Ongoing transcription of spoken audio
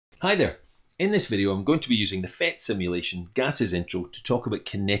Hi there. In this video I'm going to be using the PhET simulation gases intro to talk about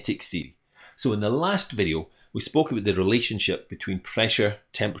kinetic theory. So in the last video we spoke about the relationship between pressure,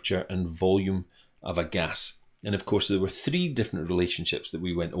 temperature and volume of a gas. And of course there were three different relationships that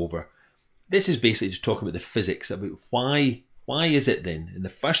we went over. This is basically just talking about the physics about why is it then in the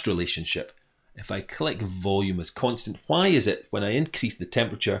first relationship, if I click volume as constant, why is it when I increase the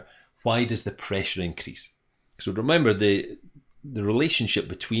temperature, why does the pressure increase? So remember the relationship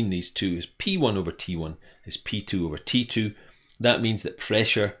between these two is P1 over T1 is P2 over T2. That means that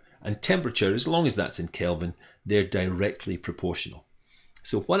pressure and temperature, as long as that's in Kelvin, they're directly proportional.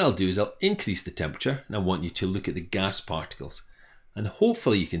 So what I'll do is I'll increase the temperature, and I want you to look at the gas particles. And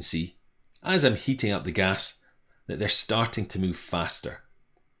hopefully you can see, as I'm heating up the gas, that they're starting to move faster.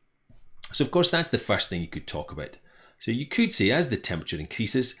 So of course that's the first thing you could talk about. So you could say as the temperature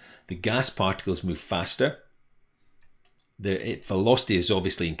increases, the gas particles move faster. Their velocity is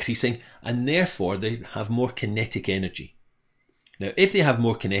obviously increasing and therefore they have more kinetic energy. Now if they have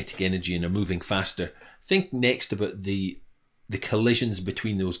more kinetic energy and are moving faster, think next about the collisions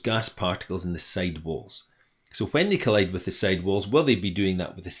between those gas particles and the side walls. So when they collide with the side walls, will they be doing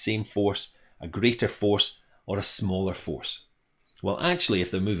that with the same force, a greater force or a smaller force? Well actually if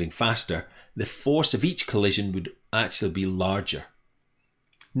they're moving faster, the force of each collision would actually be larger.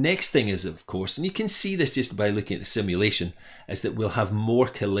 Next thing is, of course, and you can see this just by looking at the simulation, is that we'll have more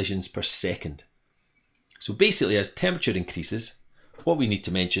collisions per second. So basically as temperature increases, what we need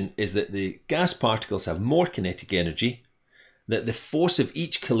to mention is that the gas particles have more kinetic energy, that the force of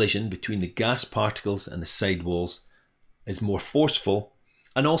each collision between the gas particles and the side walls is more forceful,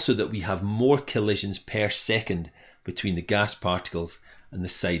 and also that we have more collisions per second between the gas particles and the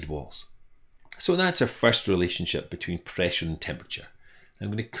side walls. So that's our first relationship between pressure and temperature. I'm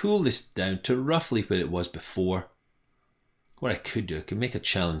going to cool this down to roughly where it was before. What I could do, I could make a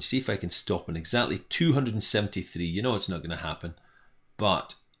challenge, see if I can stop on exactly 273. You know it's not going to happen,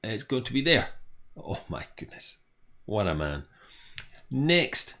 but it's going to be there. Oh my goodness, what a man.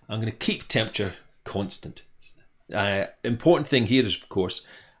 Next, I'm going to keep temperature constant. Important thing here is, of course,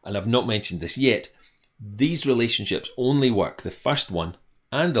 and I've not mentioned this yet, these relationships only work, the first one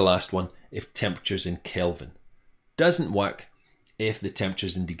and the last one, if temperature's in Kelvin. Doesn't work if the temperature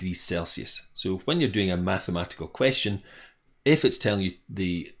is in degrees Celsius. So when you're doing a mathematical question, if it's telling you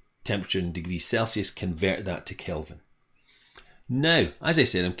the temperature in degrees Celsius, convert that to Kelvin. Now, as I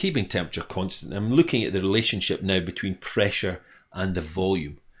said, I'm keeping temperature constant. I'm looking at the relationship now between pressure and the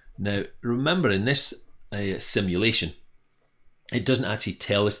volume. Now, remember in this simulation, it doesn't actually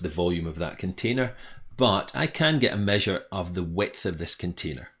tell us the volume of that container, but I can get a measure of the width of this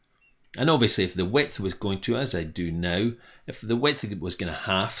container. And obviously if the width was going to, as I do now, if the width was going to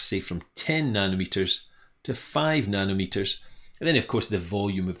half, say from 10 nanometers to 5 nanometers, and then of course the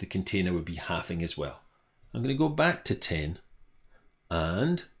volume of the container would be halving as well. I'm going to go back to 10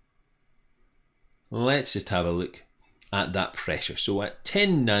 and let's just have a look at that pressure. So at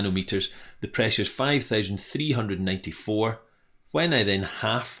 10 nanometers, the pressure is 5,394. When I then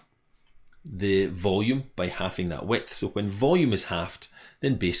half the volume by halving that width, so when volume is halved,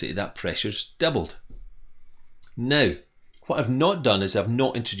 then basically that pressure's doubled. Now, what I've not done is I've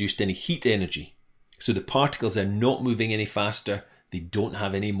not introduced any heat energy. So the particles are not moving any faster, they don't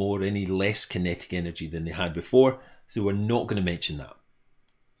have any less kinetic energy than they had before, so we're not going to mention that.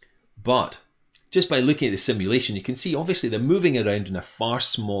 But just by looking at the simulation, you can see obviously they're moving around in a far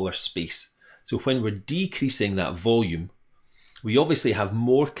smaller space. So when we're decreasing that volume, we obviously have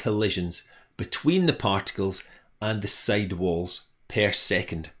more collisions between the particles and the side walls per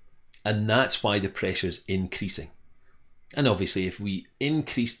second, and that's why the pressure is increasing. And obviously if we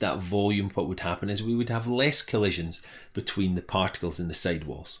increase that volume, what would happen is we would have less collisions between the particles and the side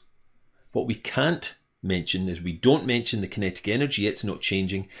walls. What we can't mention is we don't mention the kinetic energy, it's not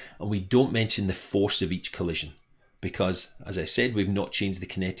changing, and we don't mention the force of each collision because, as I said, we've not changed the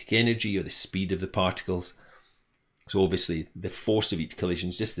kinetic energy or the speed of the particles. So obviously the force of each collision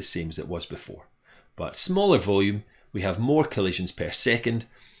is just the same as it was before. But smaller volume, we have more collisions per second,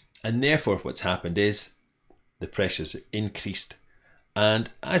 and therefore what's happened is the pressure's increased. And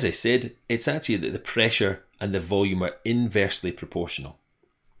as I said, it's actually that the pressure and the volume are inversely proportional.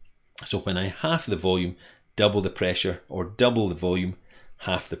 So when I half the volume, double the pressure, or double the volume,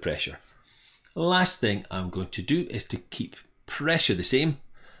 half the pressure. Last thing I'm going to do is to keep pressure the same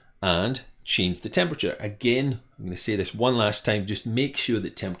and change the temperature. Again, I'm going to say this one last time, just make sure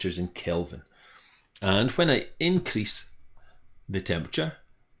that temperature is in Kelvin. And when I increase the temperature,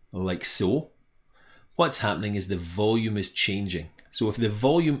 like so, what's happening is the volume is changing. So if the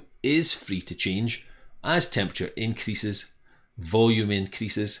volume is free to change, as temperature increases, volume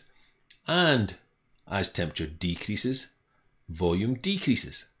increases, And as temperature decreases, volume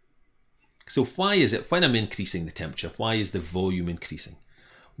decreases. So why is it when I'm increasing the temperature, why is the volume increasing?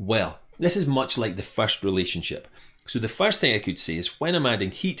 Well, this is much like the first relationship. So the first thing I could say is when I'm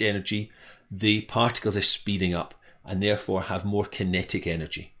adding heat energy, the particles are speeding up and therefore have more kinetic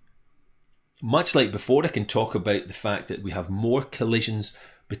energy. Much like before, I can talk about the fact that we have more collisions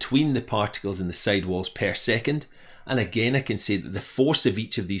between the particles in the sidewalls per second. And again, I can say that the force of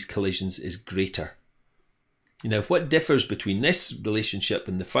each of these collisions is greater. Now, what differs between this relationship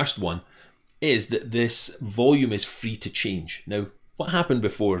and the first one is that this volume is free to change. Now, what happened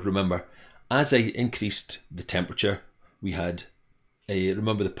before, remember, as I increased the temperature, we had,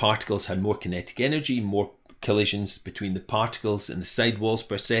 remember the particles had more kinetic energy, more collisions between the particles in the sidewalls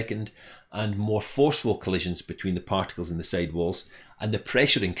per second, and more forceful collisions between the particles in the sidewalls, and the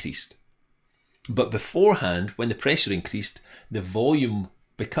pressure increased. But beforehand, when the pressure increased, the volume,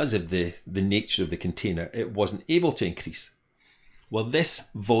 because of the nature of the container, it wasn't able to increase. Well, this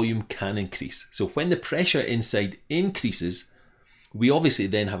volume can increase. So when the pressure inside increases, we obviously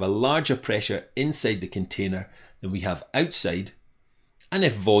then have a larger pressure inside the container than we have outside. And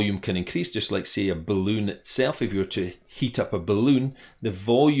if volume can increase, just like say a balloon itself, if you were to heat up a balloon, the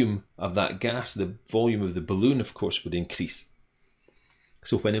volume of that gas, the volume of the balloon, of course, would increase.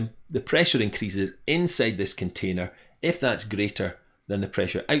 So when the pressure increases inside this container, if that's greater than the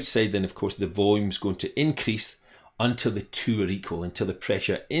pressure outside, then of course the volume is going to increase until the two are equal, until the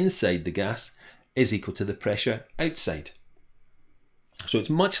pressure inside the gas is equal to the pressure outside. So it's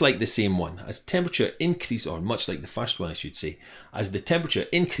much like the same one. As temperature increases, or much like the first one I should say, as the temperature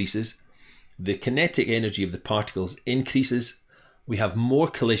increases, the kinetic energy of the particles increases. We have more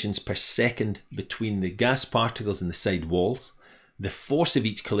collisions per second between the gas particles and the side walls. The force of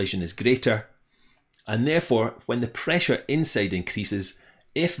each collision is greater, and therefore when the pressure inside increases,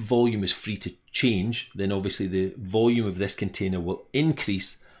 if volume is free to change, then obviously the volume of this container will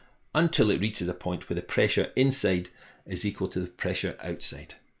increase until it reaches a point where the pressure inside is equal to the pressure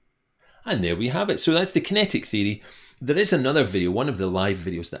outside. And there we have it. So that's the kinetic theory. There is another video, one of the live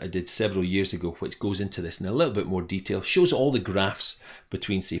videos that I did several years ago, which goes into this in a little bit more detail, shows all the graphs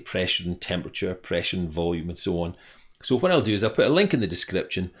between say pressure and temperature, pressure and volume and so on. So what I'll do is I'll put a link in the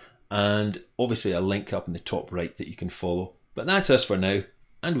description and obviously a link up in the top right that you can follow. But that's us for now,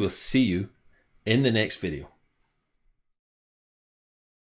 and we'll see you in the next video.